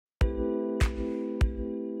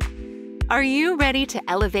Are you ready to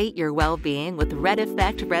elevate your well-being with Red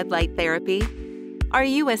Effect Red Light Therapy? Are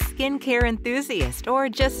you a skincare enthusiast or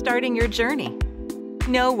just starting your journey?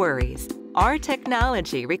 No worries. Our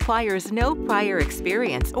technology requires no prior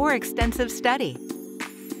experience or extensive study.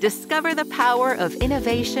 Discover the power of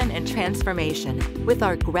innovation and transformation with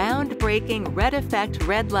our groundbreaking Red Effect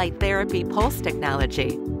Red Light Therapy Pulse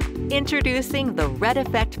technology. Introducing the Red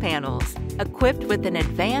Effect panels, equipped with an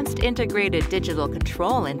advanced integrated digital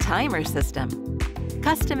control and timer system.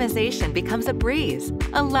 Customization becomes a breeze,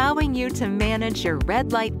 allowing you to manage your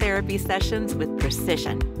red light therapy sessions with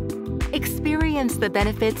precision. Experience the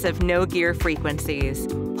benefits of NOJEIR Frequencies,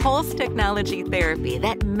 pulse technology therapy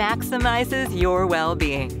that maximizes your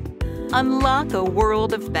well-being. Unlock a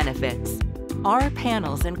world of benefits. Our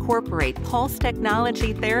panels incorporate pulse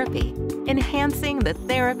technology therapy, enhancing the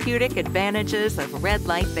therapeutic advantages of red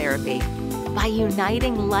light therapy. By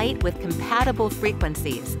uniting light with compatible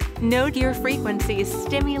frequencies, NOJEIR Frequencies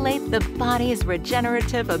stimulate the body's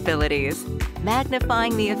regenerative abilities,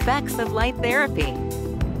 magnifying the effects of light therapy.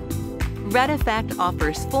 Red Effect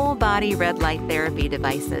offers full-body red light therapy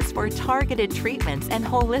devices for targeted treatments and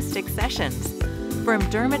holistic sessions. From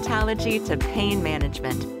dermatology to pain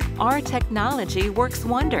management, our technology works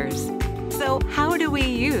wonders. So how do we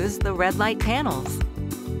use the red light panels?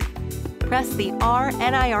 Press the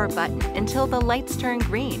R/NIR button until the lights turn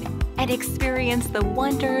green and experience the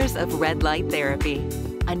wonders of red light therapy,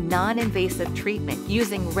 a non-invasive treatment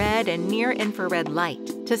using red and near-infrared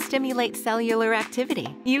light to stimulate cellular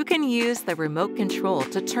activity. You can use the remote control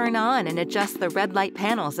to turn on and adjust the red light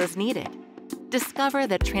panels as needed. Discover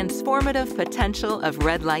the transformative potential of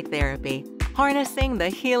red light therapy, harnessing the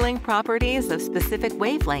healing properties of specific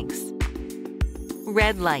wavelengths.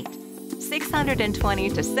 Red light, 620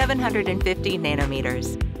 to 750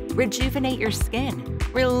 nanometers. Rejuvenate your skin,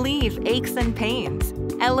 relieve aches and pains,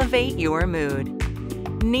 elevate your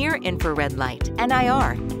mood. Near-infrared light,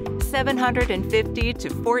 NIR, 750 to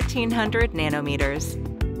 1400 nanometers.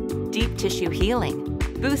 Deep tissue healing,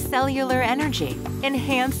 boost cellular energy,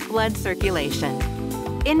 enhance blood circulation.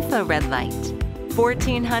 Infrared light,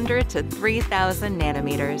 1400 to 3000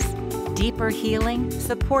 nanometers. Deeper healing,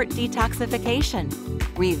 support detoxification,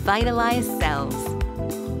 revitalize cells.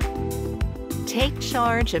 Take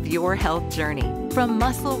charge of your health journey, from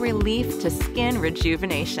muscle relief to skin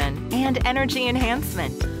rejuvenation and energy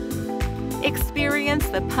enhancement. Experience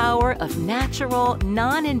the power of natural,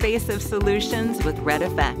 non-invasive solutions with Red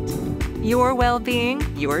Effect. Your well-being,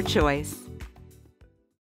 your choice.